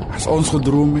 as ons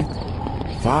gedroom het,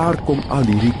 waar kom al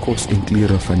hierdie kos en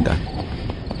klere vandaan?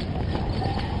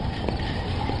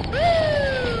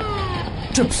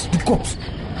 Chips, die kops.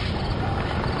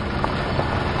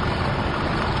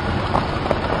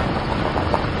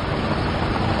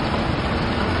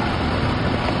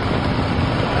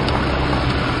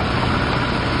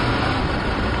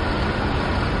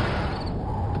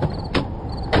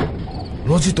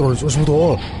 Los die trolleys, ons moet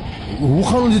hol. Hoe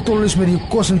gaan ons die trolleys met die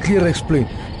kos en klere explain?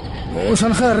 Ons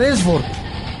gaan gearrest word.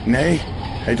 Nee,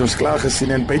 hy het ons klaar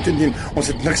gesien en buitendien ons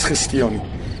het niks gesteel nie.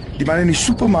 Die man in die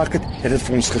supermark het dit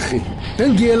vir ons gegee.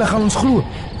 Dink jy hulle gaan ons glo?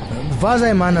 Waar is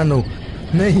hy man nou?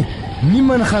 Nee,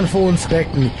 niemand gaan vir ons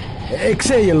kyk nie. Ek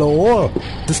sê julle hol.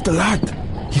 Dis te laat.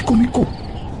 Hier kom die kop.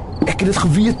 Ek het dit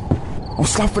geweet.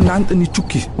 Ons slaap vanaand in die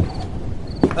tjoekie.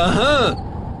 Aha!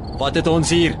 Wat het ons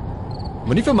hier?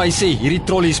 Moenie vir my sê hierdie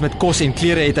trollies met kos en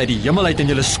klere het uit die hemel uit in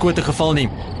julle skote geval nie.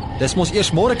 Dis mos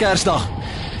eers môre Kersdag.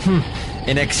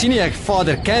 En ek sien nie ek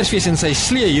Vader Kersfees in sy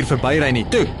slee hier verbyry nie.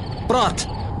 Toe, praat.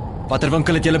 Watter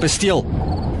winkel het julle besteel?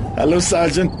 Hallo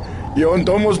sergeant. Jy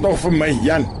onthou ons nog vir my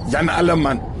Jan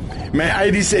Alleman. My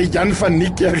ID sê Jan van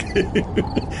Niekerk.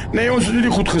 Nee, ons het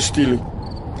nie goed gesteel nie.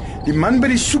 Die man by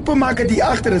die supermark het die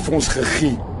agter het vir ons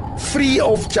gegee. Free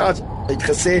of charge. Hy het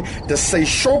gesê dis sy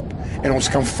shop en ons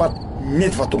kan vat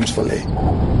net wat ons wil hê.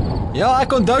 Ja,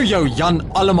 ek onthou jou Jan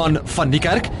Alleman van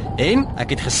Niekerk en ek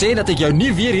het gesê dat ek jou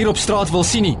nie weer hier op straat wil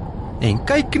sien nie. En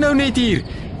kyk nou net hier.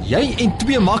 Jy en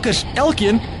 2 makkers,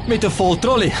 elkeen met 'n vol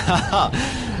trolley. Haha.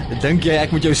 Dink jy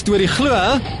ek moet jou storie glo,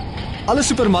 hè? Alle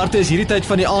supermarkte is hierdie tyd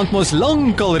van die aand mos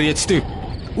lankal reeds toe.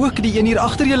 Ook die een hier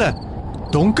agter julle.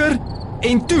 Donker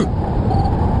en toe.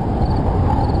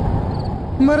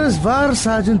 Maar is waar,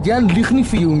 sergeant, Jan lieg nie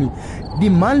vir jou nie. Die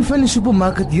man van die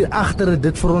supermark het hier agter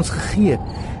dit vir ons gegee.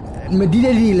 met die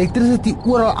elektrisiteit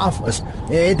oral af is,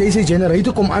 het hy sy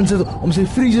generator kom aansit om sy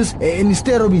vriezers en die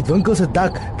ster op die winkel se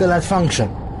dak te laat function.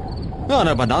 Ja,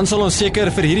 nou, maar dan sal ons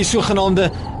seker vir hierdie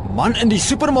sogenaamde man in die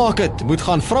supermark moet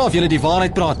gaan vra of jy die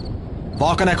waarheid praat.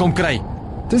 Waar kan ek hom kry?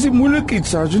 Dis nie moeilik iets,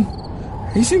 Sergeant.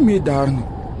 Hy is nie meer daar nie.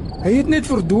 Hy het net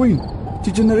verdwyn.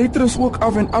 Die generator is ook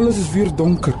af en alles is weer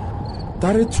donker.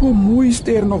 Daar het so 'n mooi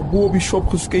ster nog bo op die shop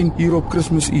geskyn hier op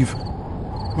Christmas Eve.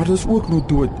 Maar dis ook nou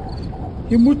dood.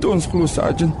 Jy moet ons glo,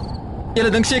 Sergeant. Julle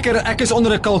dink seker ek is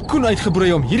onder 'n kalkoen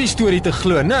uitgebroei om hierdie storie te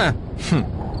glo, né?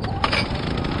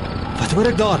 Wat hoor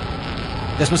ek daar?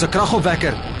 Dis mos 'n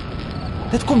kragopwekker.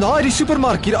 Dit kom daar uit die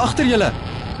supermark hier agter julle.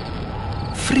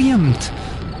 Vreemd.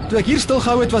 Toe ek hier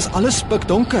stilgehou het, was alles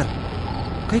pikdonker.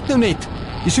 Kyk nou net.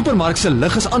 Die supermark se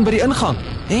lig is aan by die ingang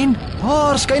en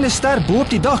daar skyn 'n ster bo op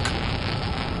die dak.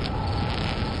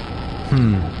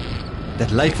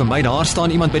 Dit lyk vir my daar staan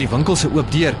iemand by die winkel se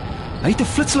oop deur. Hy het 'n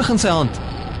flitslig in sy hand.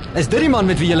 Is dit die man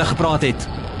met wie jy gepraat het?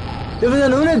 Dit was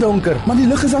nou net donker. Maar die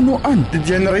lig is dan nou aan. Die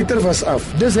generator was af.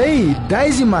 Dis hy, daai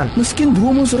is die man. Miskien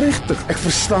droom ons regtig. Ek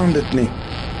verstaan dit nie.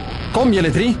 Kom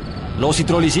julle drie, los die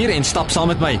trollies hier en stap saam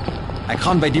met my. Ek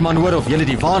gaan by die man hoor of julle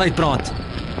die waarheid praat.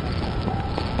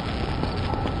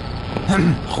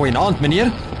 Goeienaand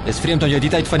meneer. Dis vreemd om jou die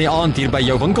tyd van die aand hier by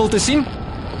jou winkel te sien.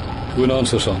 Goeienaand,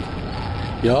 Susan.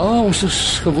 Ja, ons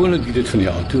is gewoonlik dit van die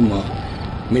aand toe, maar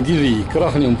met hierdie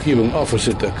krag in die omgewing af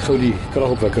sit ek gou die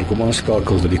kragopwekker kom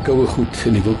aanskakel dat die koue goed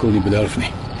in die winkel nie bederf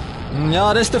nie.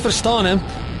 Ja, dis te verstaan hè,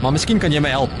 maar miskien kan jy my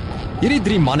help. Hierdie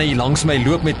 3 manne hier langs my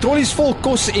loop met trollies vol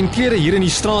kos en klere hier in die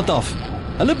straat af.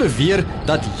 Hulle beweer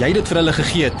dat jy dit vir hulle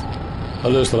gegee het.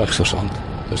 Hulle is reg, Susan.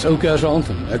 Dis Oukersaand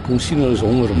en ek kon sien hulle is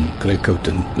honger en kry koud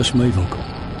en dis my winkel.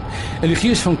 In die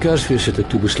gees van Kersfees het ek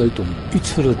toe besluit om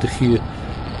iets vir hulle te gee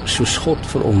soos God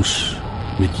vir ons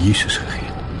met Jesus gegee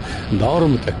het. En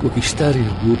daarom het ek ook die ster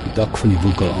hier bo op die dak van die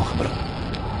winkel aangebring.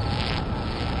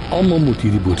 Almal moet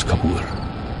hierdie boodskap hoor.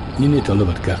 Nie net hulle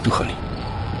wat kerk toe gaan nie.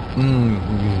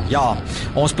 Ja,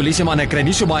 ons polisiemanne kry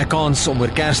nie so baie kans om oor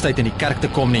Kerstyd in die kerk te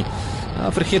kom nie.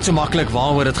 Vergeet so maklik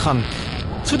waaroor dit gaan.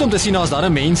 Het is goed om te sien as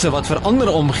daar mense wat vir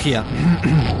ander omgee.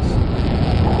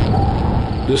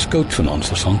 Dis koud vanaand,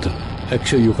 Susan. Ek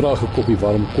sou jou graag 'n koppie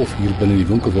warm koffie hier binne die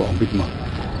winkel wil aanbied, maar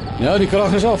ja, die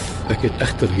krag is af. Ek het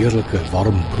egter heerlike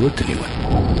warm brood in die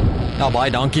oond. Ja,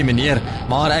 baie dankie meneer,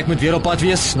 maar ek moet weer op pad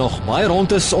wees, nog baie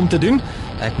rondes om te doen.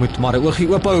 Ek moet maar 'n oogie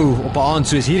oop hou op 'n aand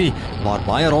soos hierdie, waar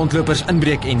baie rondlopers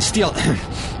inbreek en steel.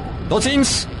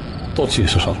 Totsiens.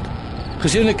 Totsiens, Susan.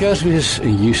 Geseënde Kersfees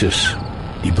en Jesus,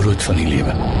 die brood van die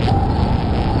lewe.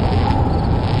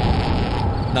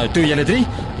 Nou toe julle drie,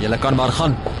 julle kan maar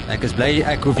gaan. Ek is bly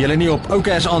ek hoef julle nie op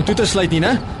Oukersaand toe te sluit nie,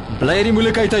 né? Bly uit die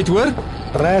moeilikheid uit, hoor?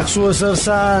 Reg so,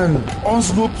 Sergeant.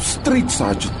 Ons loop stryd,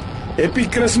 Sergeant. Happy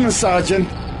Christmas, Sergeant.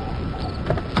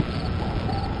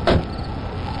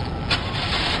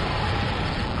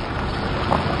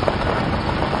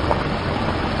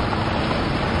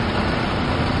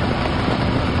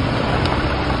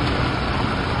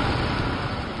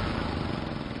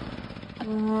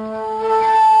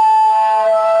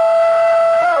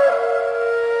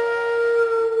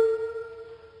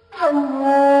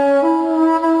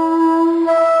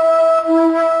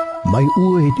 My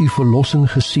oë het u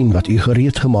verlossing gesien wat u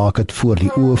gereed gemaak het voor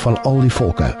die oë van al die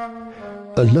volke.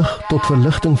 'n Lig tot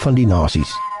verligting van die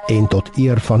nasies en tot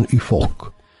eer van u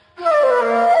volk.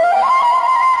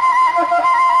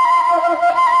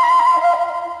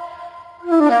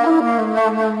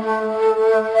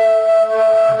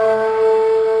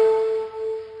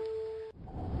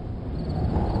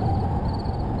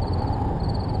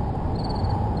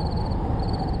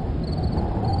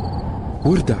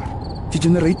 Hoor daar. Die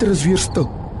generator is weer stil.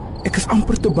 Ek is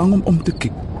amper te bang om te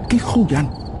kyk. Kyk gou, Jan.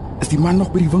 Is die man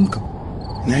nog by die winkel?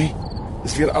 Nee,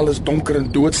 is weer alles donker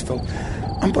en doodstil.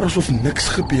 Amper asof niks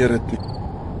gebeur het nie.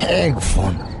 Ek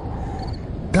wonder.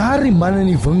 Daardie man in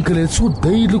die winkel het so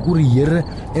duidelik oor die Here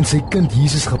en sy kind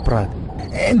Jesus gepraat.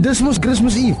 En dis mos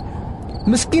Christmas Eve.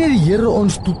 Miskien het die Here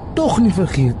ons toe tog nie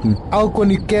vergeet nie. Al kon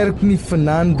die kerk nie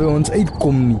vanaand by ons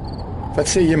uitkom nie. Wat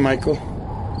sê jy, Michael?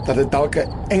 Dat dit dalk 'n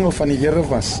engel van die Here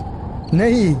was?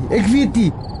 Nee, ek weet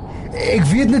nie. Ek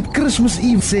weet net Christmas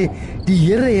Eve sê die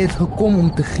Here het gekom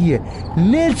om te gee,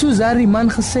 net soos daardie man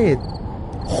gesê het.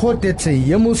 God het sy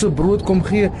hemelse brood kom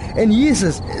gee en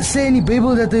Jesus sê in die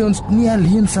Bybel dat hy ons nie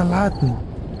alleen sal laat nie.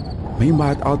 My ma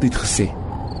het altyd gesê,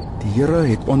 die Here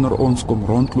het onder ons kom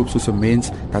rondloop soos 'n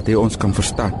mens dat hy ons kan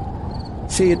verstaan.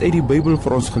 Sy het uit die Bybel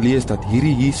vir ons gelees dat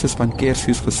hierdie Jesus van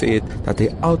Kersfees gesê het dat hy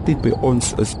altyd by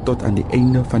ons is tot aan die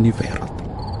einde van die wêreld.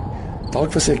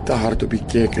 Dalk was ek te hard op die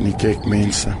kerk en die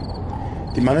kerkmense.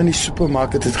 Die man in die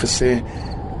supermark het gesê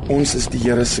Ons is die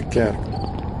Here se kerk.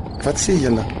 Wat sê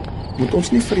julle? Moet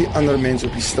ons nie vir die ander mense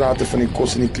op die strate van die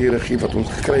kos en die klere gee wat ons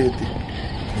gekry het nie?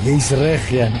 Jy's reg,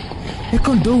 Jan. Ek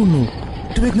onthou nou,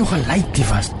 toe ek nog 'n laaitjie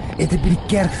was, het ek by die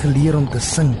kerk geleer om te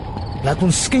sing. Laat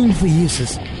ons skyn vir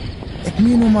Jesus. Ek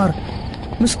meen nou maar,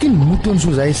 miskien moet ons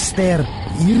soos hy ster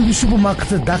hier op die supermark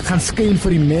se dak gaan skyn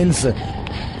vir die mense.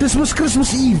 Dis mos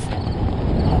Kersfees Eve.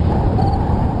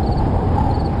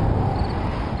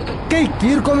 Kyk,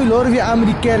 hier kom die lorry weer aan met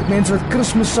die kerkmense wat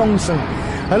Kersfeessongs sing.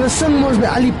 Hulle sing mos by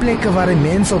al die plekke waar die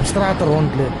mense op straat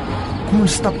rondloop. Kom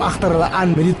ons stap agter hulle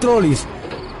aan met die trollies.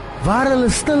 Waar hulle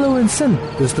stil hou en sing,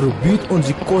 distribueer ons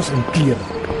die kos en klere.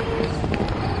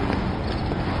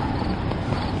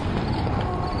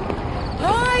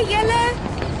 Haai julle,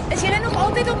 is julle nog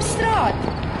altyd op straat?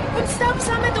 Kom stap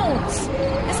saam met ons.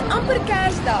 Dis amper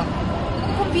Kersdag.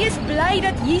 Kom wees bly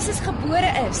dat Jesus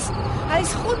gebore is. Hy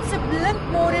is God se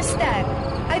blindmôre ster.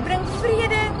 Hy bring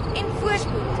vrede en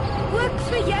voorspoed, ook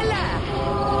vir julle.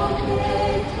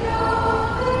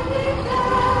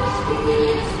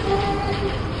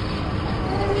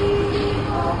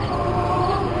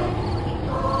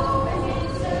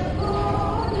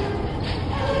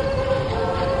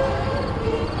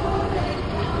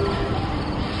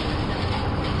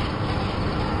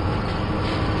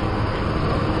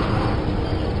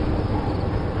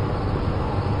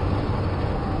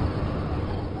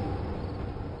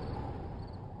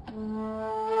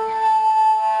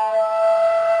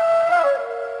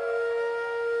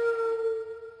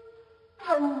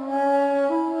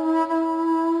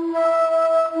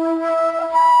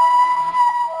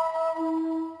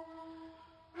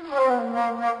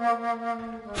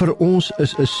 Vir ons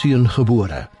is 'n seun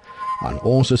gebore, aan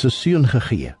ons is 'n seun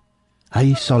gegee.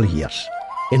 Hy sal heers,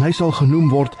 en hy sal genoem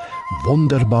word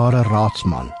Wonderbare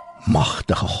Raadsman,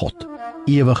 Magtige God,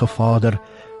 Ewige Vader,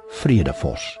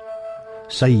 Vredevors.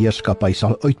 Sy heerskappy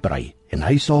sal uitbrei, en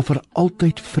hy sal vir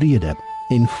altyd vrede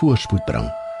en voorspoed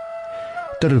bring.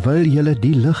 Terwyl julle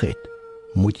die lig het,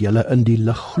 moet julle in die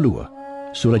lig glo,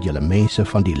 sodat julle mense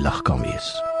van die lig kan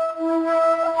wees.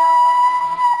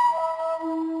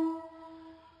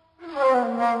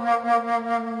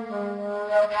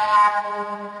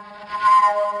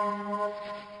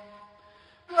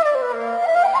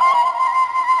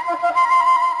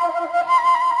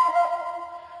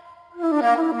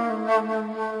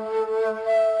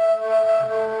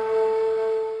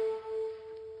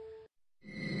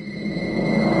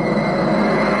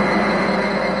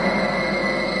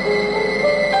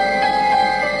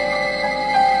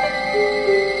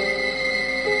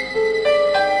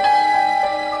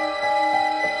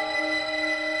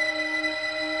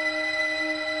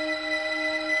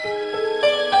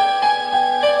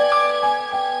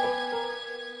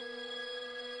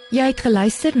 Jy het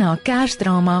geluister na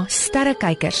Kersdrama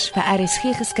Sterrekykers vir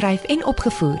RSG geskryf en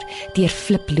opgevoer deur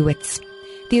Flip Loots.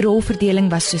 Die rolverdeling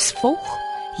was soos volg: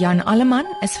 Jan Alleman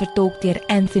is vertolk deur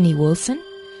Anthony Wilson,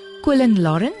 Colin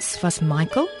Lawrence was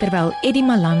Michael, terwyl Eddie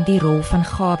Malan die rol van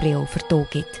Gabriel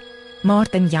vertolk het.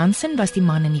 Martin Jansen was die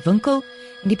man in die winkel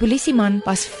en die polisieman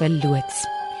was Phil Loots.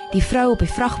 Die vrou op die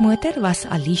vragmotor was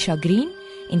Alicia Green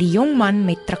en die jong man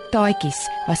met traktaaitjies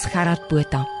was Gerard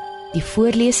Botha. Die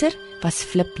voorleser was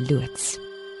Flip Loots.